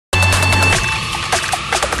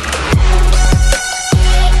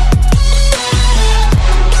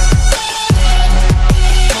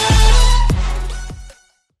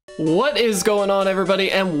What is going on,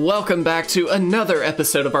 everybody, and welcome back to another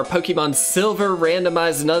episode of our Pokemon Silver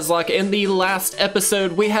Randomized Nuzlocke. In the last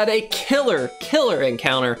episode, we had a killer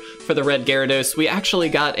encounter for the Red Gyarados. We actually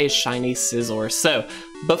got a shiny Scizor. So,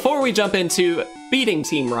 before we jump into beating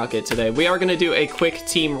Team Rocket today, we are going to do a quick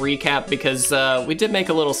team recap because we did make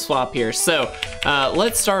a little swap here. So,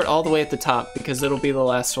 let's start all the way at the top because it'll be the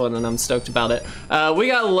last one and I'm stoked about it. We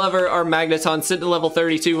got Lover, our Magneton, sitting at level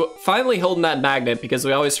 32, finally holding that magnet because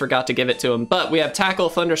we always forgot to give it to him. But we have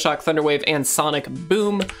Tackle, Thundershock, Thunderwave, and Sonic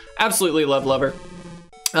Boom. Absolutely love Lover.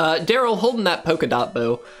 Daryl holding that polka dot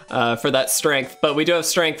bow for that strength, but we do have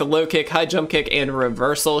strength, low kick, high jump kick, and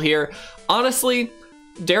reversal here. Honestly,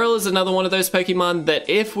 Daryl is another one of those Pokemon that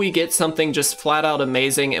if we get something just flat out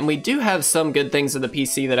amazing, and we do have some good things in the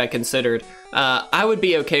PC that I considered, I would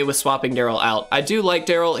be okay with swapping Daryl out. I do like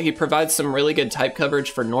Daryl. He provides some really good type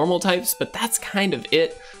coverage for normal types, but that's kind of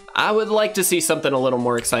it. I would like to see something a little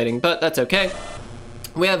more exciting, but that's okay.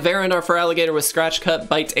 We have Varan, our Feraligatr, with Scratch Cut,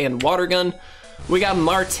 Bite, and Water Gun. We got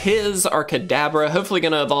Martiz, our Kadabra, hopefully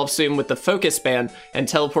going to evolve soon with the Focus Band and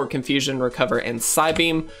Teleport, Confusion, Recover, and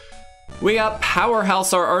Psybeam. We got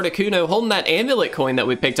Powerhouse, our Articuno, holding that amulet coin that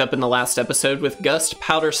we picked up in the last episode with Gust,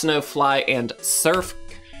 Powder Snow, Fly, and Surf.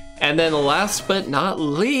 And then last but not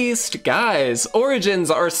least, guys,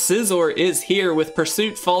 Origins, our Scizor, is here with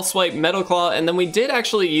Pursuit, False Swipe, Metal Claw, and then we did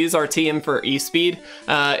actually use our TM for E-Speed.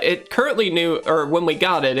 It currently knew, or when we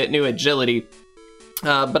got it, it knew Agility.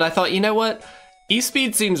 But I thought, you know what?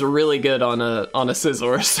 E-Speed seems really good on a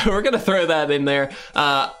Scizor, so we're gonna throw that in there.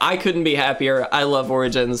 I couldn't be happier. I love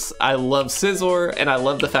Origins, I love Scizor, and I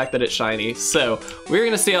love the fact that it's shiny. So we're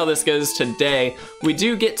gonna see how this goes today. We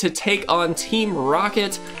do get to take on Team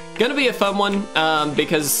Rocket. Gonna be a fun one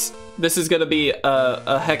because this is gonna be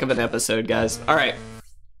a heck of an episode, guys. All right,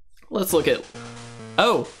 let's look at.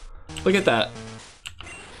 Oh, look at that.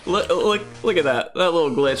 Look at that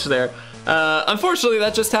little glitch there. Unfortunately,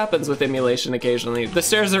 that just happens with emulation occasionally. The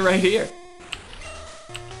stairs are right here.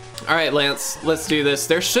 All right, Lance, let's do this.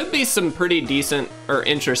 There should be some pretty decent, or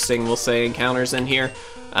interesting, we'll say, encounters in here.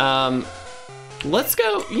 Let's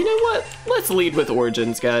go, you know what? Let's lead with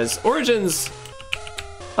Origins, guys. Origins,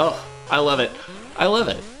 oh, I love it. I love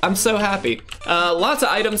it. I'm so happy. Lots of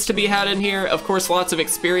items to be had in here. Of course, lots of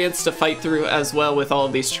experience to fight through as well with all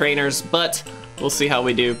of these trainers, but we'll see how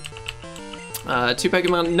we do. Two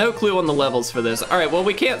Pokemon, no clue on the levels for this. All right, well,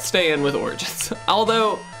 we can't stay in with Origins.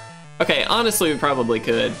 Although, okay, honestly, we probably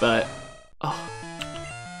could, but,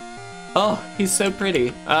 oh, he's so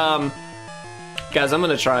pretty. Guys, I'm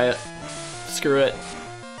gonna try it. Screw it.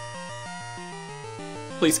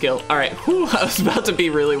 Please kill. All right, whew, I was about to be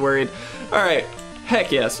really worried. All right,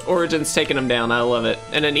 heck yes, Origins taking him down, I love it.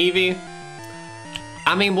 And an Eevee,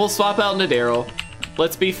 I mean, we'll swap out into Daryl.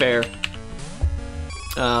 Let's be fair.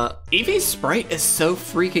 Eevee's sprite is so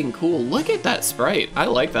freaking cool. Look at that sprite. I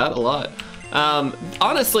like that a lot.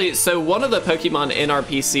 Honestly, so one of the Pokemon in our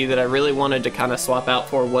PC that I really wanted to kind of swap out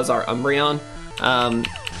for was our Umbreon.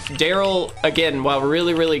 Daryl, again, while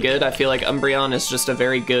really good, I feel like Umbreon is just a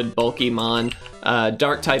very good bulky mon.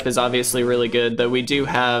 Dark type is obviously really good, though we do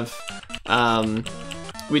have,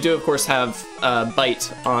 of course have,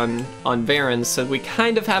 Bite on Varan, so we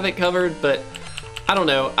kind of have it covered, but I don't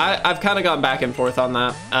know, I've kind of gone back and forth on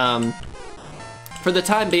that. For the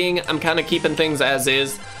time being, I'm kind of keeping things as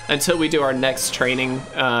is until we do our next training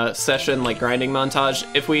session, like grinding montage.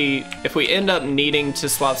 If we end up needing to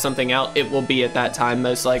swap something out, it will be at that time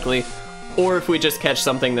most likely. Or if we just catch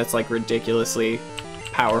something that's like ridiculously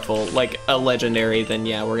powerful, like a legendary, then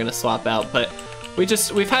yeah, we're gonna swap out. But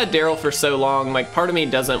we've had Daryl for so long, like part of me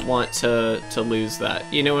doesn't want to lose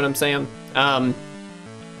that. You know what I'm saying?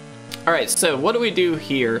 All right, so what do we do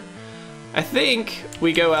here? I think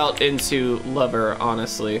we go out into Lover,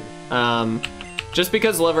 honestly. Just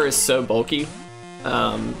because Lover is so bulky,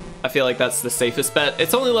 I feel like that's the safest bet.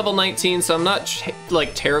 It's only level 19, so I'm not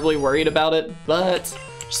like terribly worried about it, but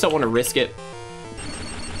just don't want to risk it.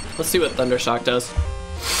 Let's see what Thundershock does.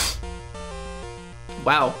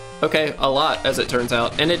 Wow, okay, a lot as it turns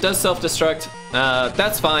out. And it does self-destruct.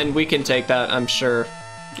 That's fine, we can take that, I'm sure.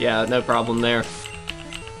 Yeah, no problem there.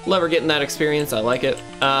 Lover getting that experience, I like it.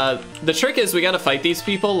 The trick is we gotta fight these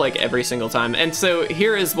people like every single time. And so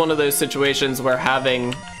here is one of those situations where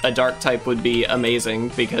having a dark type would be amazing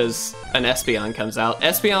because an Espeon comes out.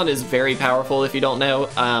 Espeon is very powerful if you don't know.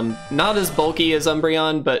 Not as bulky as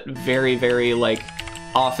Umbreon, but very like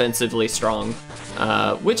offensively strong,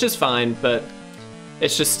 which is fine, but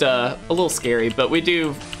it's just a little scary. But we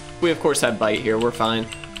of course have Bite here, we're fine.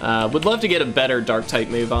 Would love to get a better dark type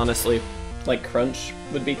move, honestly. Like Crunch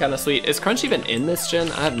would be kind of sweet. Is Crunch even in this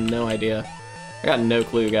gen? I have no idea. I got no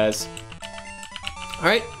clue, guys.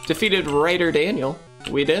 Alright, defeated Writer Daniel.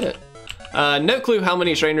 We did it. No clue how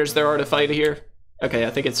many trainers there are to fight here. Okay, I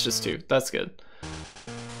think it's just 2. That's good.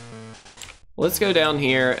 Let's go down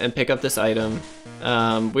here and pick up this item.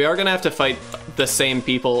 We are gonna have to fight the same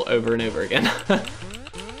people over and over again.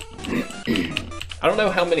 I don't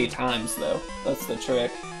know how many times, though. That's the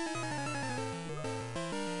trick.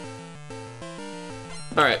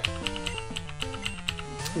 Alright.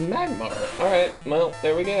 Magmar. Alright, well,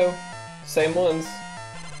 there we go. Same ones.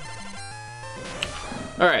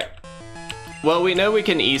 Alright. Well, we know we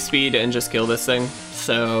can E-speed and just kill this thing,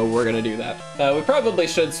 so we're gonna do that. We probably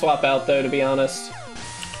should swap out, though, to be honest.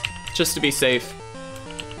 Just to be safe.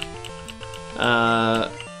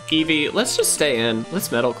 Eevee, let's just stay in.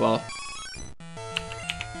 Let's Metal Claw.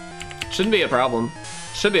 Shouldn't be a problem.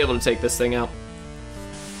 Should be able to take this thing out.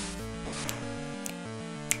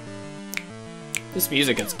 This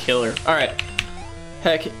music is killer. Alright.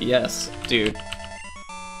 Heck yes, dude.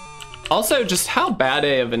 Also, just how bad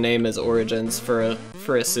of a name is Origins for a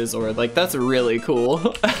Scizor. Like, that's really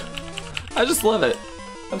cool. I just love it.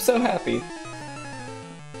 I'm so happy.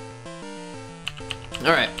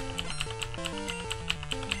 Alright.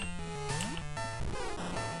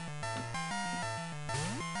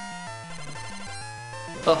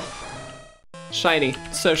 Oh, shiny,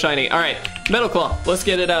 so shiny. All right, Metal Claw, let's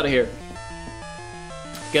get it out of here.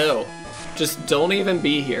 Go. Just don't even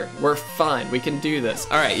be here. We're fine, we can do this.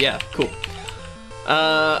 All right, yeah, cool.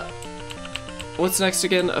 What's next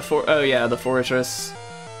again? Oh yeah, the fortress.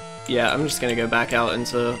 Yeah, I'm just gonna go back out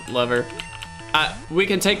into Lover. We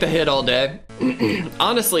can take the hit all day.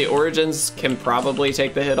 Honestly, Origins can probably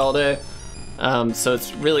take the hit all day. So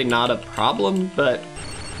it's really not a problem, but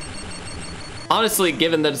honestly,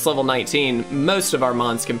 given that it's level 19, most of our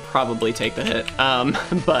mons can probably take the hit,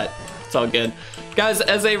 but it's all good. Guys,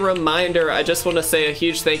 as a reminder, I just want to say a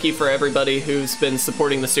huge thank you for everybody who's been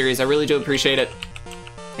supporting the series. I really do appreciate it.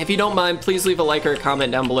 If you don't mind, please leave a like or a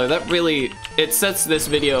comment down below. That really, it sets this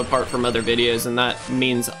video apart from other videos, and that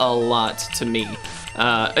means a lot to me.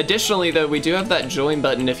 Additionally, though, we do have that join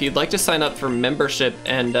button. If you'd like to sign up for membership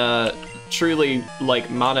and truly, like,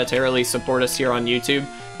 monetarily support us here on YouTube,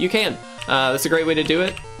 you can. That's a great way to do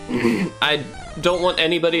it. I don't want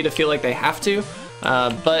anybody to feel like they have to,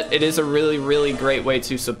 but it is a really, really great way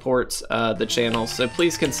to support the channel. So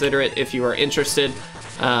please consider it if you are interested.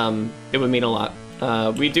 It would mean a lot.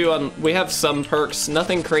 We have some perks,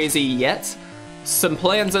 nothing crazy yet. Some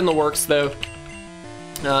plans in the works though,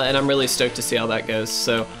 and I'm really stoked to see how that goes.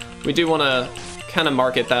 So we do want to kind of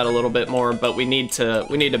market that a little bit more, but we need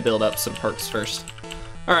to build up some perks first.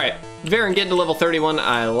 All right, Varen getting to level 31.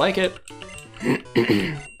 I like it.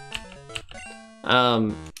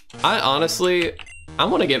 I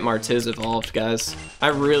want to get Martiz evolved, guys. I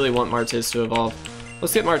really want Martiz to evolve.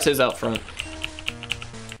 Let's get Martiz out front.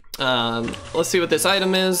 Let's see what this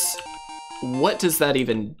item is. What does that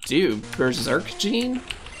even do? Berserk Gene?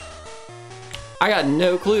 I got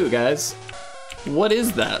no clue, guys. What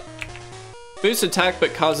is that? Boost attack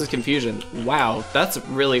but causes confusion. Wow, that's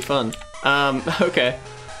really fun. Okay.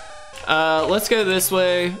 Let's go this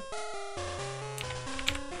way.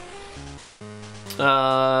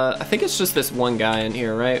 I think it's just this one guy in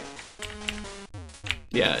here, right?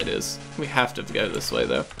 Yeah, it is. We have to go this way,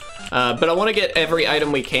 though. But I want to get every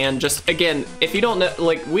item we can. Just, again, if you don't know,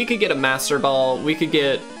 like, we could get a Master Ball, we could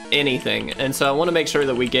get anything. And so I want to make sure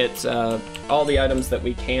that we get all the items that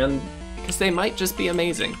we can, because they might just be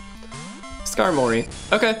amazing. Skarmory.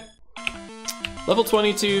 Okay. Level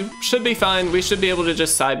 22 should be fine. We should be able to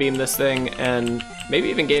just side beam this thing and maybe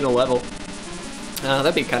even gain a level.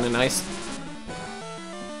 That'd be kind of nice.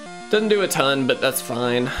 Doesn't do a ton, but that's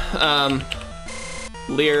fine.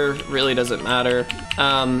 Leer really doesn't matter.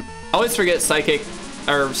 I always forget Psychic,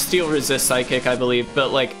 or Steel Resist Psychic, I believe,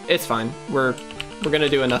 but like, it's fine. We're gonna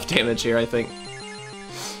do enough damage here, I think.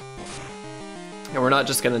 And we're not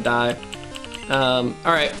just gonna die.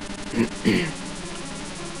 Alright.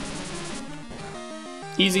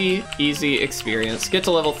 Easy experience. Get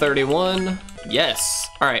to level 31. Yes.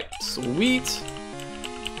 Alright, sweet.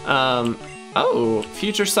 Oh,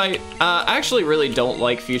 Future Sight. I actually really don't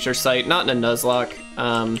like Future Sight, not in a Nuzlocke.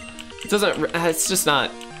 It's just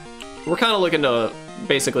not, we're kind of looking to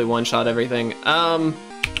basically one-shot everything.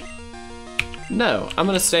 No, I'm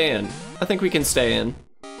gonna stay in. I think we can stay in.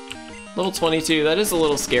 Level 22, that is a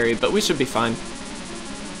little scary, but we should be fine.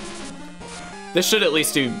 This should at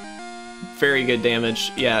least do very good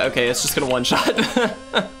damage. Yeah, okay, it's just gonna one-shot.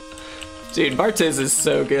 Dude, Martiz is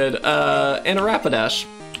so good. And a Rapidash.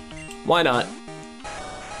 Why not?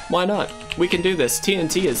 Why not? We can do this.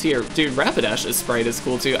 TNT is here. Dude, Rapidash's sprite is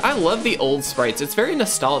cool too. I love the old sprites. It's very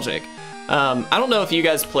nostalgic. I don't know if you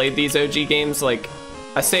guys played these OG games. Like,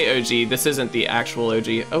 I say OG, this isn't the actual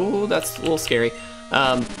OG. Oh, that's a little scary.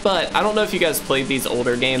 But I don't know if you guys played these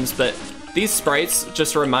older games, but these sprites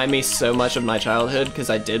just remind me so much of my childhood because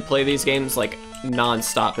I did play these games like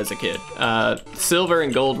non-stop as a kid. Silver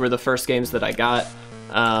and Gold were the first games that I got,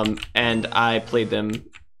 and I played them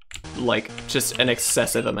like just an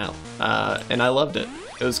excessive amount, and I loved it.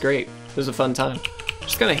 It was great. It was a fun time.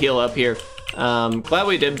 Just gonna heal up here. Glad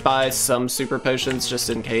we did buy some super potions just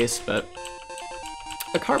in case, but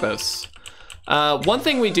a Carbos. One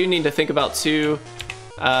thing we do need to think about too,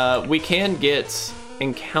 we can get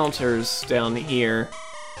encounters down here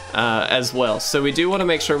as well. So we do want to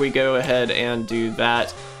make sure we go ahead and do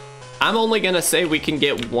that. I'm only gonna say we can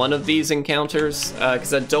get one of these encounters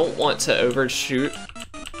because I don't want to overshoot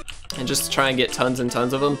and just try and get tons and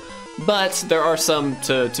tons of them. But there are some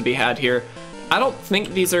to be had here. I don't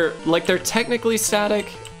think these are, like, they're technically static,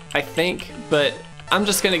 I think, but I'm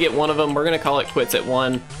just gonna get one of them. We're gonna call it quits at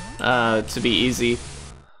one to be easy.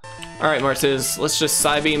 All right, Martiz, let's just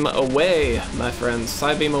Psybeam away, my friends.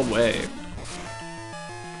 Psybeam away.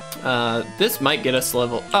 This might get us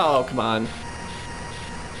level, oh, come on.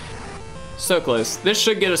 So close. This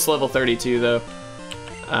should get us level 32 though.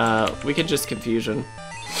 We could just Confusion.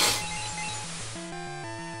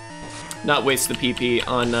 Not waste the PP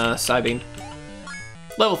on Psybeam.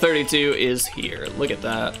 Level 32 is here. Look at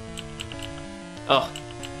that. Oh,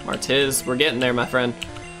 Martiz, we're getting there, my friend.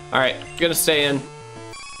 All right, gonna stay in.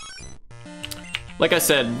 Like I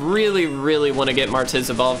said, really, really want to get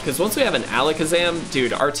Martiz evolved because once we have an Alakazam,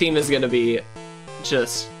 dude, our team is gonna be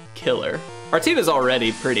just killer. Our team is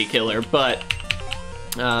already pretty killer, but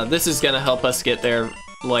this is gonna help us get there.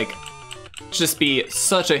 Like, just be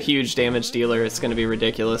such a huge damage dealer. It's gonna be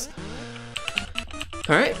ridiculous.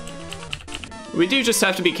 All right. We do just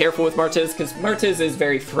have to be careful with Martiz because Martiz is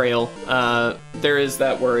very frail. There is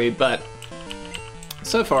that worry, but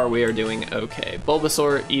so far we are doing okay.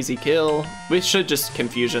 Bulbasaur, easy kill. We should just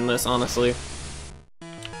Confusion this, honestly.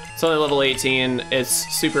 It's only level 18. It's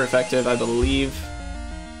super effective, I believe.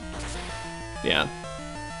 Yeah.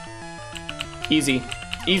 Easy.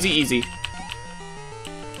 Easy, easy.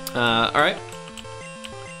 All right.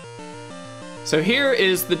 So here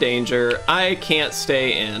is the danger. I can't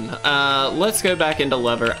stay in. Let's go back into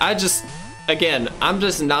Lever. Again, I'm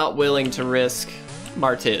just not willing to risk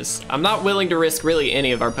Martiz. I'm not willing to risk really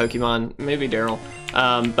any of our Pokemon. Maybe Daryl.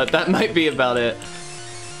 But that might be about it.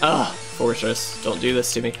 Ugh, Fortress, don't do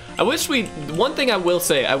this to me. One thing I will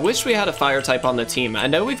say, I wish we had a fire type on the team. I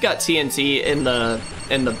know we've got TNT in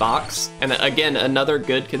the box, and again, another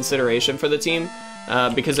good consideration for the team,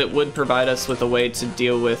 because it would provide us with a way to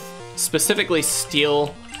deal with specifically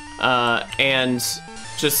Steel and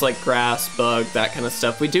just like Grass, Bug, that kind of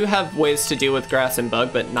stuff. We do have ways to deal with Grass and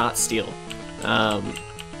Bug, but not Steel.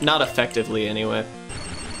 Not effectively anyway.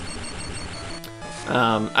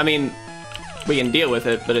 I mean, we can deal with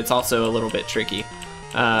it, but it's also a little bit tricky.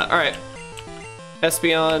 Alright.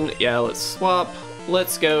 Espeon, yeah, let's swap.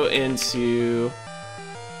 Let's go into...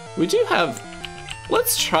 We do have...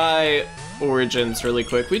 Let's try Origins really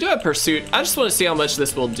quick. We do have Pursuit. I just want to see how much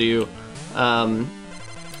this will do.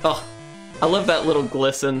 Oh, I love that little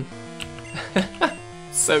glisten.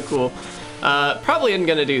 So cool. Probably isn't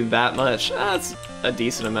gonna do that much. That's a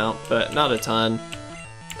decent amount, but not a ton.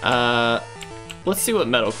 Let's see what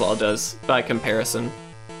Metal Claw does by comparison.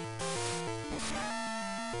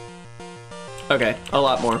 Okay, a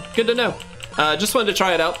lot more. Good to know. Just wanted to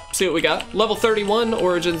try it out, see what we got. Level 31,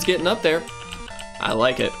 Origin's getting up there. I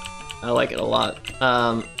like it. I like it a lot.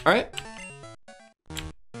 Alright.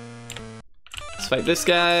 Let's fight this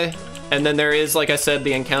guy. And then there is, like I said,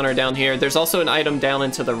 the encounter down here. There's also an item down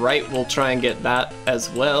and to the right. We'll try and get that as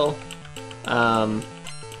well.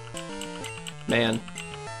 Man.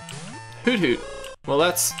 Hoot hoot. Well,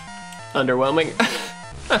 that's underwhelming.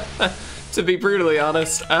 To be brutally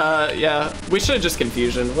honest. Yeah, we should have just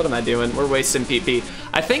Confusion. What am I doing? We're wasting PP.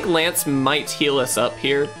 I think Lance might heal us up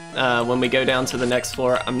here when we go down to the next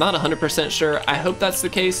floor. I'm not 100% sure. I hope that's the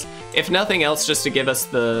case. If nothing else, just to give us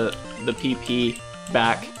the PP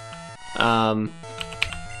back. I'm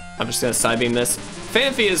just gonna Psybeam this.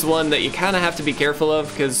 Phanpy is one that you kind of have to be careful of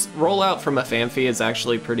because rollout from a Phanpy is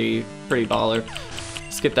actually pretty baller.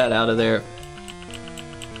 Let's get that out of there.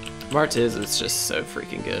 Martiz is just so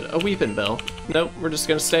freaking good. A Weeping Bell. Nope, we're just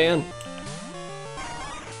gonna stay in.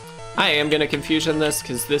 I am gonna Confusion this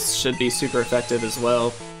because this should be super effective as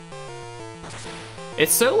well.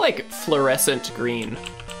 It's so like fluorescent green.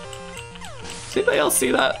 Does anybody else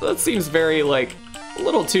see that? That seems very like A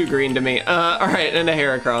little too green to me. Alright, and a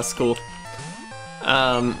Heracross, cool.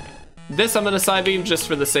 This I'm gonna side beam just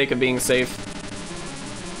for the sake of being safe.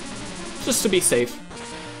 Just to be safe.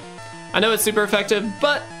 I know it's super effective,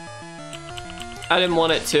 but I didn't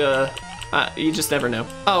want it to, you just never know.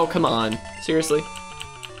 Oh, come on, seriously?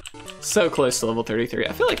 So close to level 33.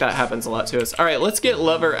 I feel like that happens a lot to us. All right, let's get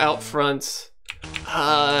Lover out front.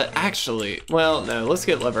 Actually, well, no, let's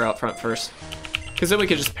get Lover out front first. Because then we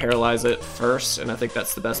could just paralyze it first, and I think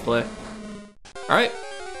that's the best play. All right,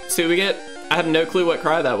 see what we get. I have no clue what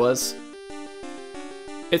cry that was.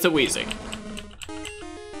 It's a wheezing.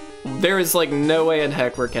 There is like no way in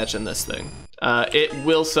heck we're catching this thing. It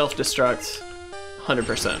will self-destruct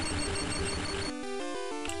 100%.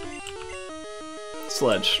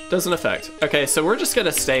 Sledge, doesn't affect. Okay, so we're just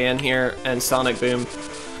gonna stay in here and Sonic Boom.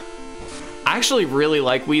 I actually really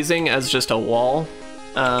like wheezing as just a wall.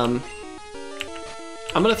 I'm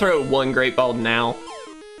gonna throw one Great Ball now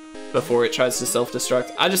before it tries to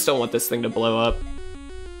self-destruct. I just don't want this thing to blow up.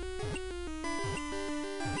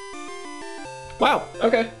 Wow,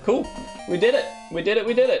 okay, cool. We did it, we did it,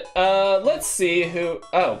 we did it. Let's see who,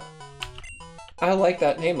 oh. I like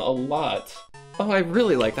that name a lot. Oh, I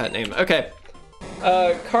really like that name, okay.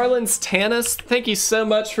 Carlin's Tanis, thank you so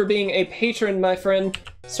much for being a patron, my friend.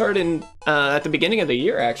 Started at the beginning of the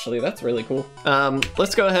year, actually, that's really cool.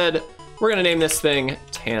 Let's go ahead, we're gonna name this thing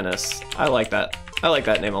Tanis. I like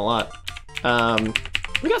that name a lot.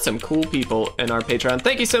 We got some cool people in our Patreon.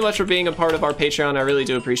 Thank you so much for being a part of our Patreon. I really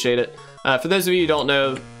do appreciate it. For those of you who don't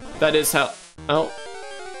know, that is how... Oh.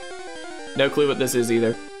 No clue what this is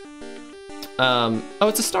either. Oh,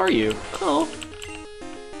 it's a Staryu. Oh.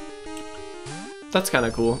 That's kind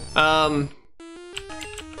of cool.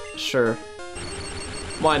 Sure.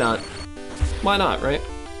 Why not? Why not, right?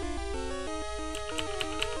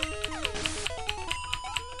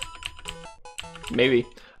 Maybe.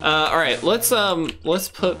 All right, let's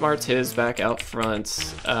put Martiz back out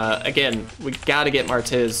front. Again, we gotta get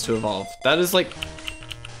Martiz to evolve. That is like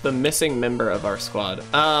the missing member of our squad.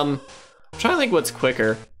 I'm trying to think what's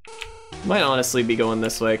quicker. Might honestly be going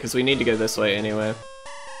this way because we need to go this way anyway.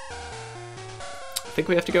 I think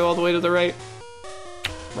we have to go all the way to the right.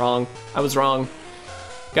 Wrong. I was wrong.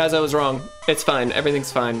 Guys, I was wrong. It's fine.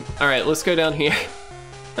 Everything's fine. All right, let's go down here.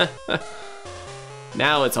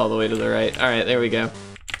 Now it's all the way to the right. All right, there we go.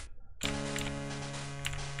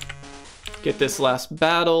 Get this last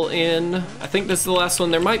battle in. I think this is the last one.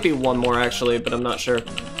 There might be one more actually, but I'm not sure.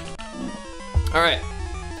 All right,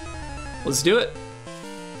 let's do it.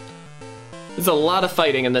 There's a lot of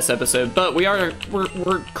fighting in this episode, but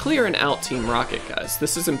we're clearing out Team Rocket, guys.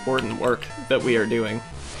 This is important work that we are doing.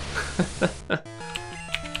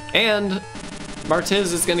 And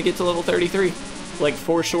Martiz is gonna get to level 33, like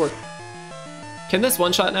for sure. Can this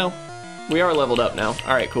one-shot now? We are leveled up now.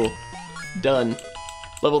 All right, cool. Done.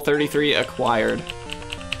 Level 33 acquired.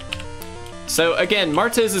 So again,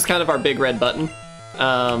 Martiz is kind of our big red button.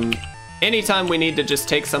 Anytime we need to just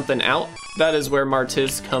take something out, that is where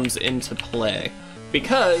Martiz comes into play.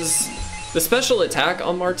 Because the special attack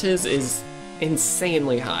on Martiz is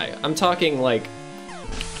insanely high. I'm talking like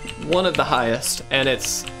one of the highest, and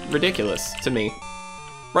it's ridiculous to me.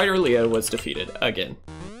 Ryder Leo was defeated again.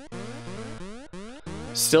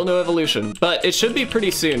 Still no evolution, but it should be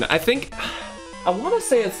pretty soon. I think, I want to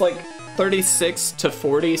say it's like 36 to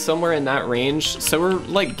 40, somewhere in that range. So we're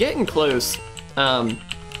like getting close.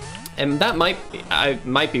 And that I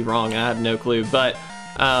might be wrong, I have no clue, but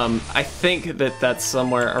I think that that's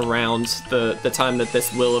somewhere around the time that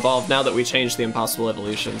this will evolve now that we changed the impossible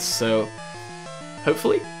evolutions. So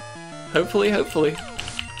hopefully. All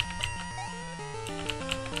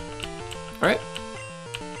right.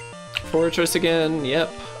 Fortress again, yep.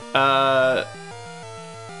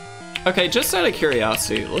 Okay, just out of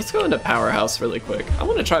curiosity, let's go into Powerhouse really quick. I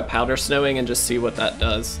want to try Powder Snowing and just see what that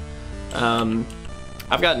does.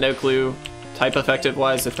 I've got no clue, type effective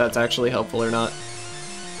wise, if that's actually helpful or not.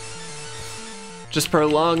 Just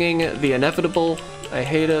prolonging the inevitable. I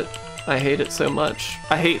hate it. I hate it so much.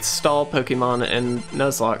 I hate stall Pokemon and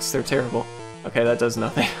Nuzlocks, they're terrible. Okay, that does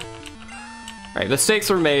nothing. Alright, mistakes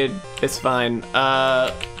were made, it's fine.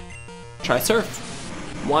 Try Surf.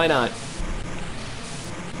 Why not?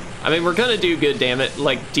 I mean, we're gonna do good damage,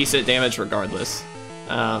 like decent damage regardless.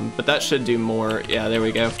 But that should do more. Yeah, there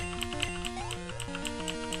we go.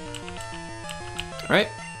 Alright.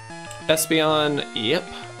 Espeon, yep.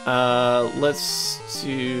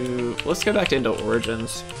 Let's go back into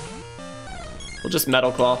Origins. We'll just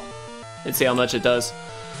Metal Claw and see how much it does.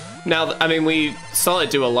 Now, I mean, we saw it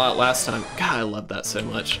do a lot last time. God, I love that so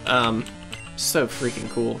much. So freaking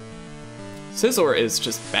cool. Scizor is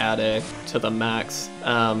just bad A to the max.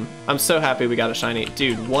 I'm so happy we got a shiny.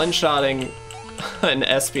 Dude, one-shotting an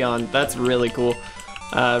Espeon, that's really cool.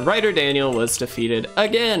 Ryder Daniel was defeated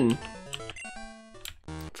again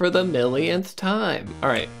for the millionth time. All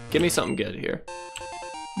right, give me something good here.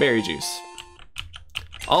 Berry juice.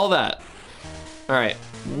 All that. All right,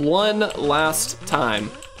 one last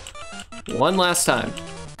time. One last time.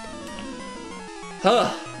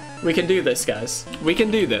 Huh. We can do this, guys. We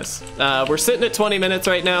can do this. We're sitting at 20 minutes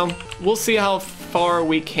right now. We'll see how far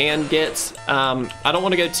we can get. I don't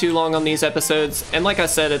want to go too long on these episodes. And like I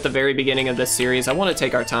said at the very beginning of this series, I want to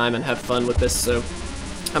take our time and have fun with this. So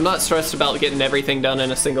I'm not stressed about getting everything done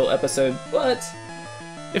in a single episode. But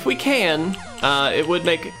if we can, it would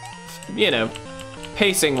make, you know,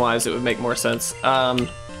 pacing-wise, it would make more sense.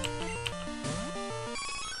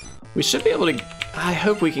 We should be able to... I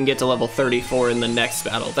hope we can get to level 34 in the next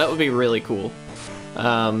battle. That would be really cool.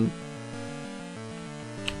 Nice.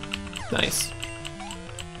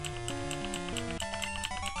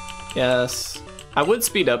 Yes. I would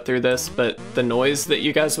speed up through this, but the noise that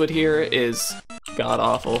you guys would hear is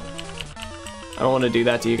god-awful. I don't want to do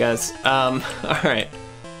that to you guys. Alright.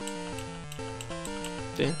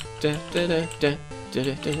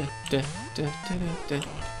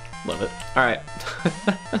 Love it. Alright.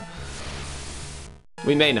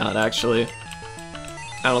 We may not, actually.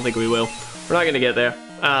 I don't think we will. We're not gonna get there.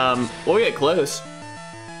 We'll get close,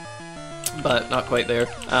 but not quite there.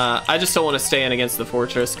 I just don't want to stay in against the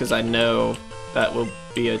fortress because I know that will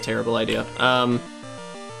be a terrible idea.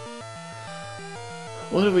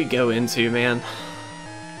 What do we go into, man?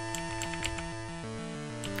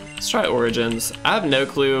 Let's try Origins. I have no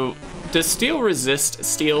clue. Does Steel resist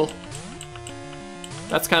Steel?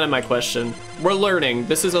 That's kind of my question. We're learning.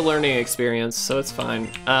 This is a learning experience, so it's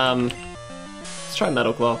fine. Let's try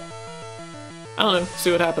Metal Claw. I don't know.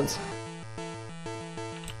 See what happens.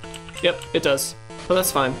 Yep, it does. But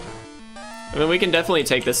that's fine. I mean, we can definitely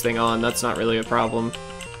take this thing on. That's not really a problem.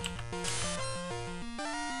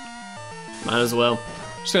 Might as well.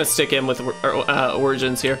 Just gonna stick in with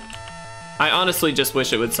Origins here. I honestly just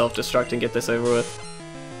wish it would self-destruct and get this over with.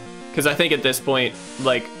 Because I think at this point,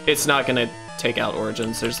 like, it's not gonna take out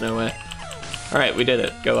Origins. There's no way. Alright, we did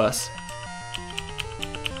it. Go us.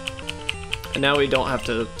 And now we don't have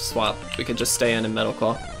to swap. We can just stay in Metal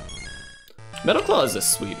Claw. Metal Claw is a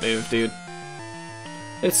sweet move, dude.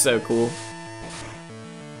 It's so cool.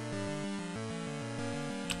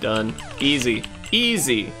 Done. Easy.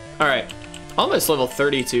 Easy. Alright. Almost level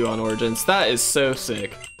 32 on Origins. That is so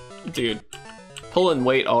sick. Dude. Pulling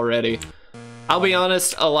weight already. I'll be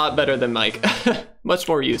honest, a lot better than Mike. Much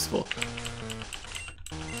more useful.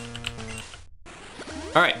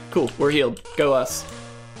 Alright, cool. We're healed. Go us.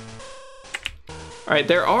 Alright,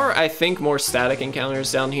 there are, I think, more static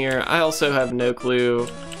encounters down here. I also have no clue.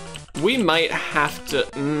 We might have to...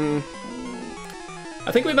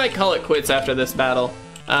 I think we might call it quits after this battle.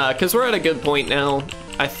 Because we're at a good point now.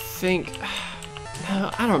 I think...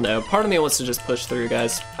 No, I don't know. Part of me wants to just push through,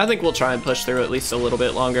 guys. I think we'll try and push through at least a little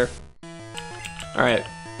bit longer. Alright.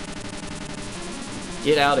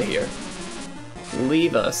 Get out of here.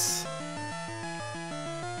 Leave us.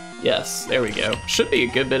 Yes, there we go. Should be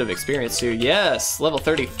a good bit of experience too. Yes, level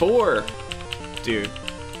 34. Dude,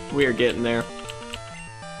 we're getting there.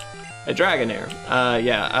 A Dragonair.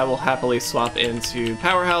 Yeah, I will happily swap into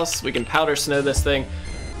Powerhouse. We can Powder Snow this thing.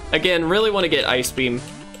 Again, really want to get Ice Beam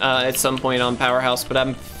at some point on Powerhouse, but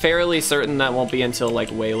I'm fairly certain that won't be until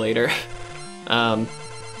like way later. I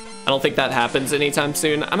don't think that happens anytime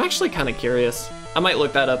soon. I'm actually kind of curious. I might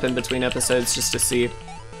look that up in between episodes just to see.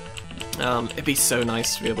 It'd be so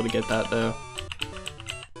nice to be able to get that though.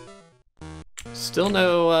 Still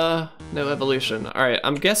no evolution. All right,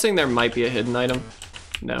 I'm guessing there might be a hidden item.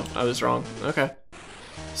 No, I was wrong. Okay,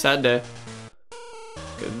 sad day.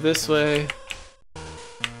 Go this way.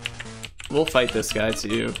 We'll fight this guy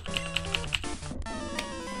too.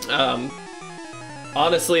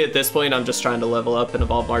 Honestly, at this point, I'm just trying to level up and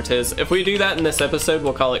evolve Martiz. If we do that in this episode,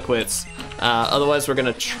 we'll call it quits. Otherwise, we're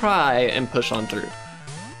gonna try and push on through.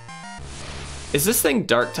 Is this thing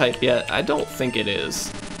dark type yet? I don't think it is.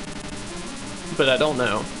 But I don't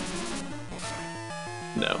know.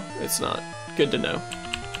 No, it's not. Good to know.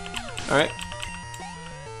 Alright.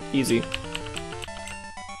 Easy.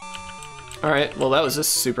 Alright, well that was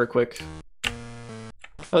just super quick.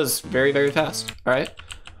 That was very, very fast. Alright.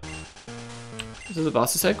 This is the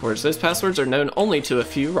boss's headquarters. Those passwords are known only to a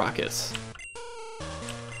few rockets.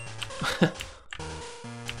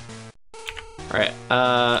 Alright,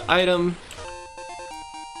 item.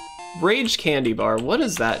 Rage Candy Bar, what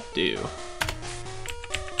does that do?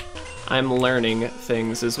 I'm learning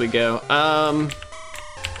things as we go.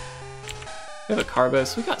 We have a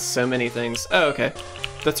Carbos. We got so many things. Oh, okay.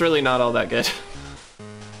 That's really not all that good.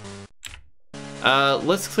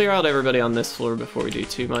 Let's clear out everybody on this floor before we do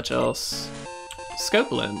too much else.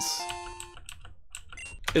 Scope lens.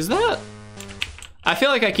 Is that? I feel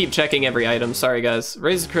like I keep checking every item. Sorry, guys.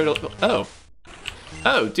 Raise the critical. Oh.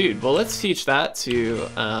 Oh, dude. Well, let's teach that to,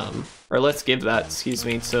 or let's give that, excuse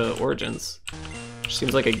me, to Origins. Which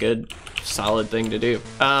seems like a good, solid thing to do.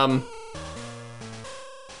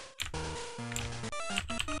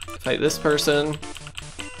 Fight this person.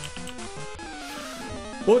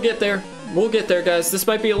 We'll get there. We'll get there, guys. This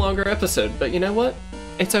might be a longer episode, but you know what?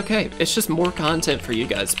 It's okay. It's just more content for you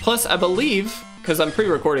guys. Plus, I believe, because I'm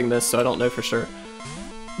pre-recording this, so I don't know for sure,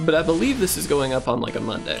 but I believe this is going up on like a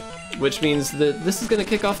Monday, which means that this is going to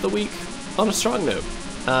kick off the week on a strong note.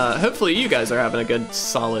 Hopefully you guys are having a good,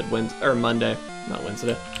 solid Monday, not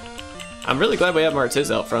Wednesday. I'm really glad we have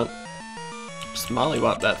Martiz out front. Just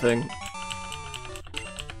mollywop that thing.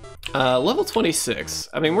 Level 26.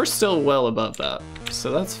 I mean, we're still well above that,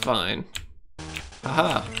 so that's fine.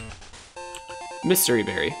 Aha. Mystery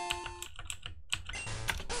Berry.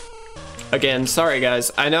 Again, sorry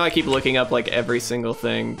guys, I know I keep looking up like every single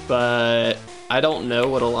thing, but I don't know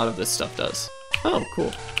what a lot of this stuff does. Oh,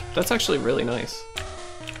 cool. That's actually really nice.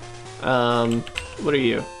 What are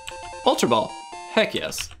you? Ultra Ball. Heck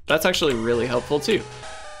yes. That's actually really helpful too.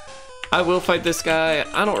 I will fight this guy.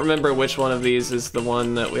 I don't remember which one of these is the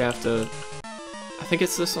one that we have to... I think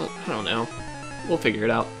it's this one. I don't know. We'll figure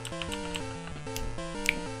it out.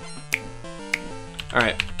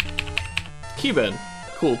 Alright. Cubone.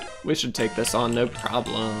 Cool. We should take this on, no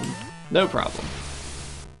problem. No problem.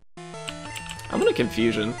 I'm gonna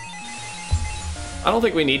Confusion. I don't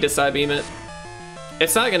think we need to Psybeam it.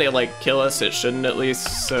 It's not gonna like kill us, it shouldn't at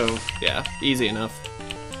least, so yeah, easy enough.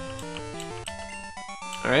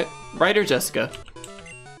 Alright, Ryder Jessica.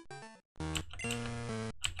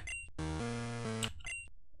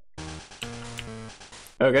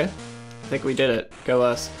 Okay, I think we did it. Go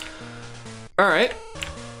us. Alright.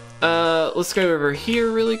 Let's go over here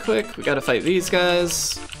really quick. We gotta fight these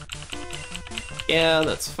guys. Yeah,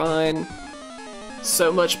 that's fine.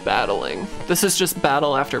 So much battling. This is just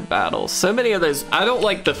battle after battle. So many of those. I don't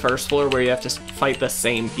like the first floor where you have to fight the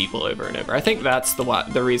same people over and over. I think that's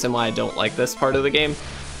the reason why I don't like this part of the game.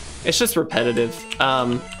 It's just repetitive. I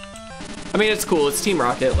mean, it's cool. It's Team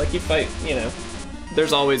Rocket. Like, you fight, you know,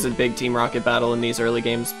 there's always a big Team Rocket battle in these early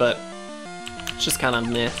games, but it's just kind of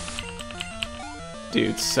meh.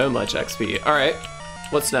 Dude, so much XP. All right,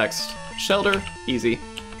 what's next? Shelter, easy.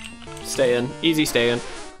 Stay in, easy stay in.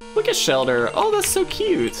 Look at Shelter. Oh, that's so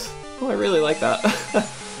cute. Oh, I really like that.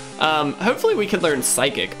 Hopefully we can learn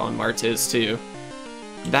Psychic on Martiz too.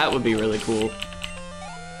 That would be really cool.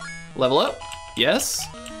 Level up? Yes.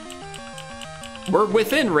 We're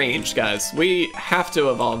within range, guys. We have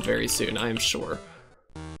to evolve very soon, I am sure.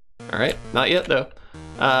 All right, not yet though.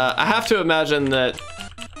 I have to imagine that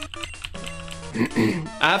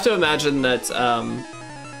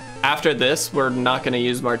after this, we're not gonna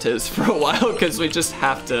use Martiz for a while because we just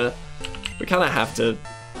have to, we kind of have to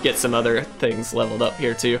get some other things leveled up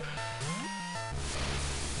here too.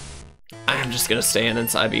 I'm just gonna stay in and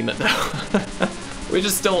Psybeam it though. We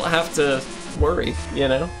just don't have to worry, you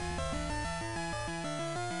know?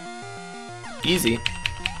 Easy.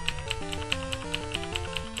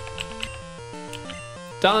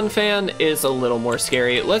 Donphan is a little more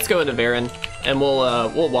scary. Let's go into Varen and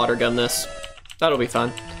we'll water gun this. That'll be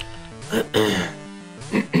fun.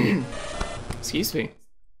 Excuse me.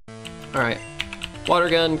 Alright. Water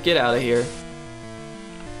gun, get out of here.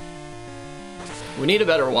 We need a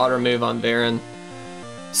better water move on Varen.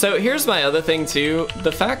 So here's my other thing too.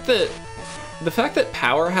 The fact that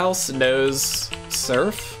Powerhouse knows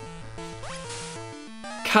Surf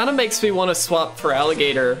kind of makes me want to swap for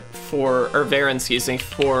Alligator or Varen, excuse me,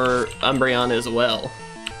 for Umbreon as well.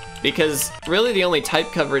 Because really the only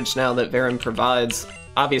type coverage now that Varen provides,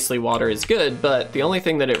 obviously water is good, but the only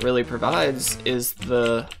thing that it really provides is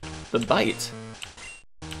the bite.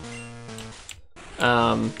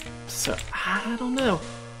 So I don't know.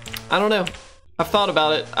 I've thought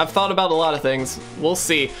about it. I've thought about a lot of things. We'll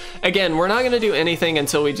see. Again, we're not gonna do anything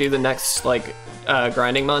until we do the next like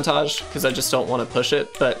grinding montage because I just don't want to push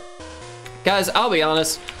it. But guys, I'll be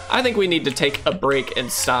honest. I think we need to take a break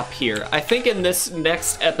and stop here. I think in this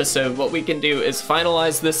next episode, what we can do is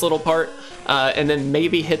finalize this little part. and then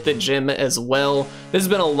maybe hit the gym as well. This has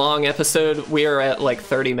been a long episode. We are at like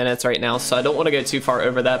 30 minutes right now, so I don't want to go too far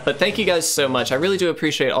over that, but thank you guys so much. I really do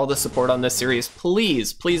appreciate all the support on this series.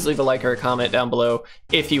 Please leave a like or a comment down below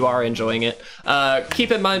if you are enjoying it.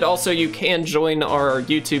 Keep in mind also you can join our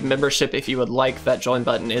YouTube membership if you would like. That join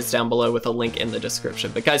button is down below with a link in the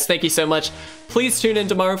description. But guys, thank you so much. Please tune in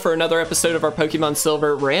tomorrow for another episode of our Pokemon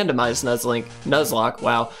Silver Randomized Nuzlocke.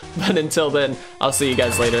 Wow. But until then, I'll see you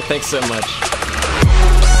guys later. Thanks so much.